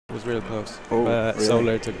was really close. Oh, really?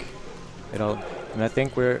 Solar took it all. And I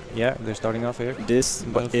think they're starting off here. This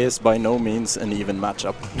is by no means an even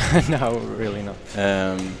matchup. No, really not.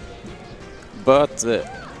 But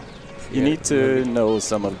you need to know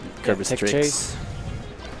some of Kirby's tricks. Chase.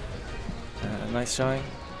 Nice shine.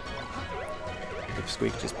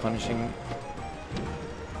 Pipsqueak just punishing.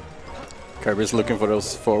 Kirby's looking for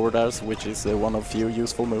those forward airs, which is one of few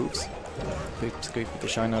useful moves. Pipsqueak with the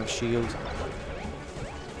shine out of shield.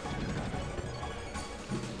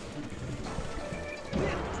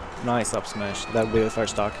 Nice up smash. That will be the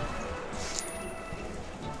first stock.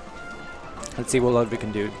 Let's see what Ludvig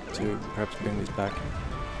can do to perhaps bring these back.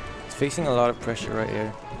 He's facing a lot of pressure right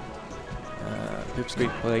here.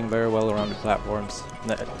 Pipsqueak playing very well around the platforms.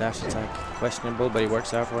 That dash attack questionable, but he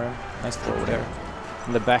works out for him. Nice forward air.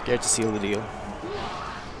 And the back air to seal the deal.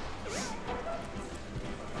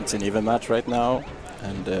 It's an even match right now,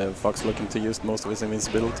 and Fox looking to use most of his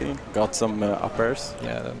invincibility. Got some up airs.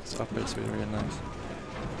 Yeah, that's up airs really nice.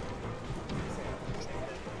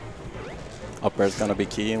 Up air is gonna be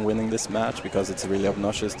key in winning this match because it's really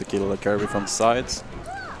obnoxious to kill Kirby from the sides.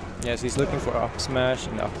 Yes, he's looking for up smash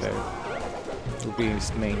and up air. Will be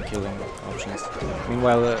his main killing options.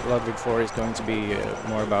 Meanwhile, ludvig4 is going to be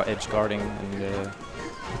more about edge guarding and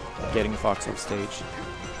getting Fox off stage.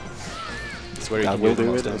 That's where he can will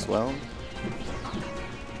do it as well.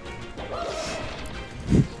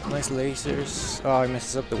 Nice lasers. Oh, he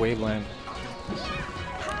messes up the waveland.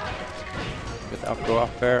 With up go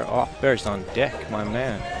up air. Oh, up air's on deck, my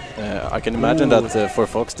man. I can imagine that for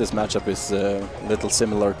Fox this matchup is a little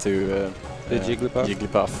similar to the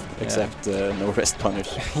Jigglypuff, except no rest punish.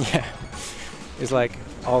 Yeah, it's like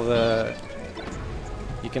all the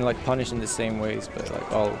you can like punish in the same ways, but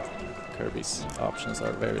like all Kirby's options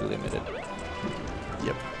are very limited.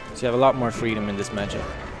 Yep. So you have a lot more freedom in this matchup.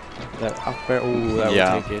 That up air, ooh, that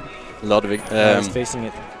would take it. Ludvig, he's facing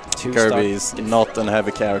it too. Kirby is not a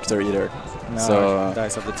heavy character either. No, so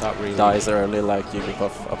dies up the top really. Dies early like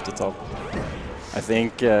Jigglypuff up the top. I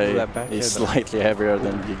think he's slightly heavier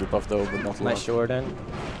than Jigglypuff though, but not a lot. Nice short end.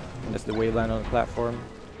 That's the waveland on the platform.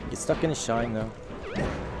 He's stuck in his shine though.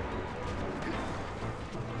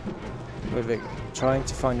 Ludvig trying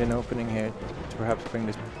to find an opening here to perhaps bring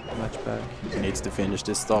this match back. He needs to finish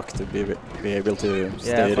this stock to be able to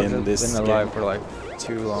stay in this been alive for like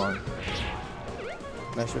too long.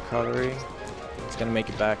 Nice recovery. He's gonna make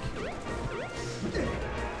it back.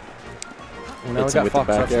 And now we got Fox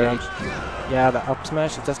off stage. Yeah, the up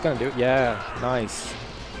smash, that's gonna do it. Yeah, nice.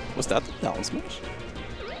 Was that the down smash?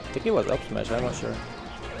 I think it was up smash, I'm not sure.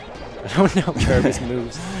 I don't know Kirby's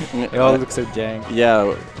moves. They all look so jank.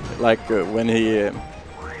 Yeah, like when he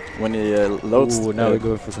loads. Ooh, now we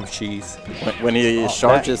go for some cheese. When he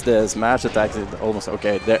charges the smash attacks, it almost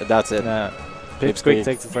okay. That's it. Nah, Pipsqueak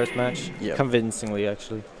takes the first match convincingly,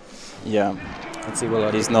 actually. Yeah. Let's see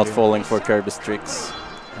what he's not falling for Kirby's tricks.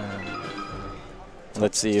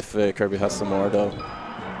 Let's see if Kirby has some more though.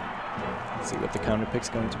 Let's see what the counter pick's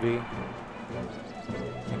going to be.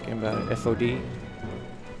 Thinking about it. FOD.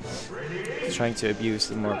 He's trying to abuse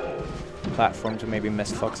the more platform to maybe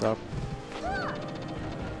mess Fox up.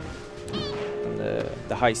 And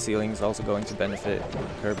the high ceiling is also going to benefit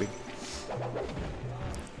Kirby.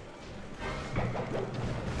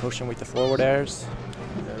 Pushing with the forward airs.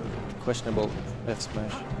 Questionable F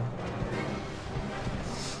smash.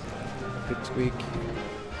 Pipsqueak.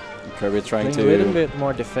 Kirby trying to a little bit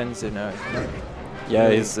more defensive now. Yeah,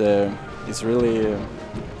 he's really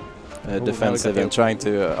defensive and trying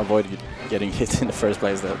to avoid getting hit in the first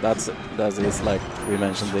place. That is like we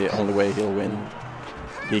mentioned the only way he'll win.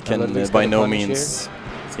 He can by no means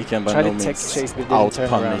out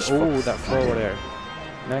punish. Oh, that forward air.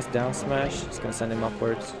 Nice down smash. It's gonna send him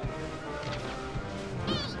upwards.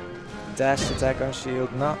 Dash attack on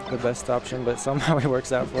shield, not the best option, but somehow it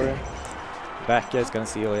works out for him. Back air is gonna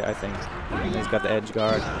seal it, I think. And he's got the edge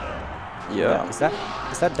guard. Yeah. Is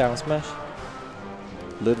that down smash?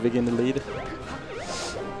 Ludvig in the lead.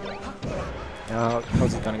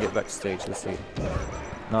 How's he gonna get backstage? Let's see.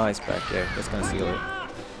 Nice back air. That's gonna seal it.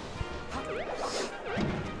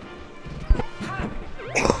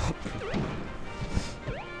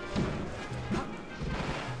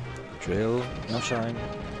 Drill, no shine.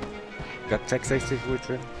 Got tech 60 with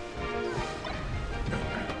drill.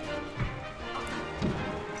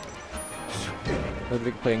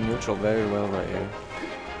 Ludvig playing neutral very well right here.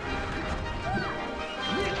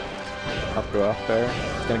 Up or up there.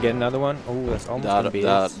 He's gonna get another one. Oh, that's almost gonna be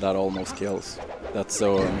that almost kills. That's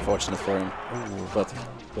so unfortunate for him. Ooh.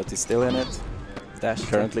 But he's still in it. Dash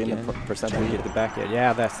currently in the percent lead. Get the back air.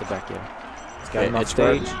 Yeah, that's the back air. He's got him off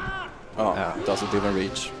stage. Oh, doesn't even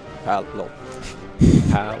reach. Pal, lol.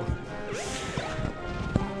 Pal.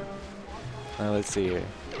 Let's see here.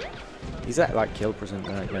 He's at like kill percent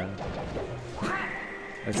right now.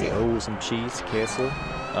 Let's see. Oh, some cheese, queso.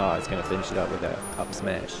 Oh, it's gonna finish it up with that up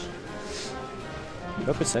smash.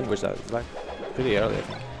 What percent was that? It's like pretty early, I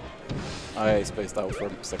think. I spaced out for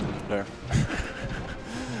a second there.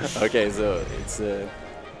 Okay, so it's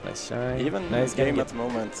nice shine. even nice game at the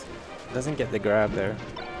moment. Doesn't get the grab there.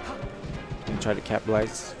 And try to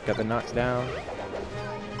capitalize. Got the knockdown.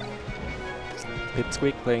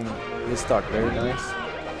 Pipsqueak playing his stock very nice.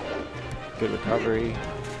 Good recovery.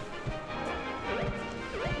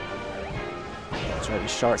 Try to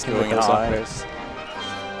shark him with those uppers.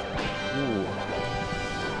 Ooh.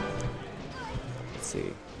 Let's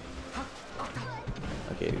see.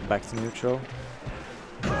 Okay, back to neutral.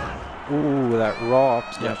 Ooh, that raw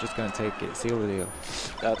up smash just gonna take it. Seal the deal.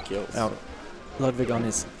 That kills. Now, Ludvig on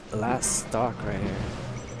his last stock right here.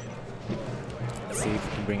 Let's see if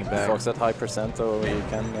he can bring it back. Fox at high percent, so he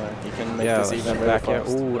can make this even very back fast.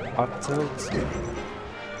 here. Ooh, up tilt.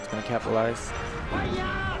 It's gonna capitalize.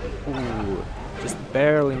 Ooh, just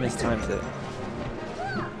barely mistimed it.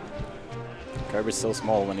 Kirby's so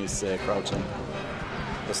small when he's crouching.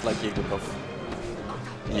 Just like Geeky.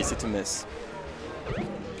 Easy to miss.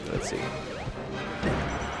 Let's see.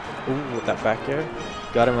 Ooh, with that back air.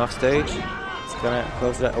 Got him off stage. It's gonna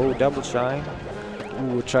close that. Oh, double shine.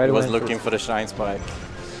 Ooh, try to He was looking for the shine spike,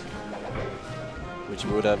 which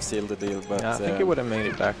would have sealed the deal, but yeah, I think it would have made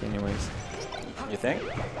it back anyways. You think?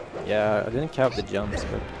 Yeah, I didn't count the jumps,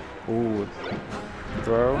 but ooh,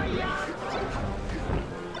 throw.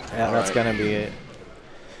 Yeah, all that's right. gonna be it.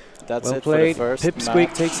 That's Well it played. for the first Pipsqueak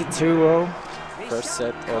match. takes it 2-0. First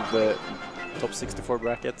set of the top 64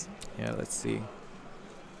 bracket. Yeah, let's see.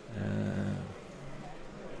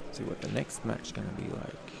 See what the next match gonna be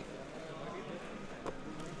like.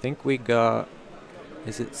 I think we got,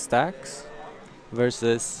 is it Stacks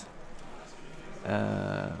versus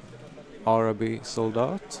Arabi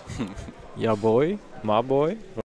Soldat? Yeah boy, my boy.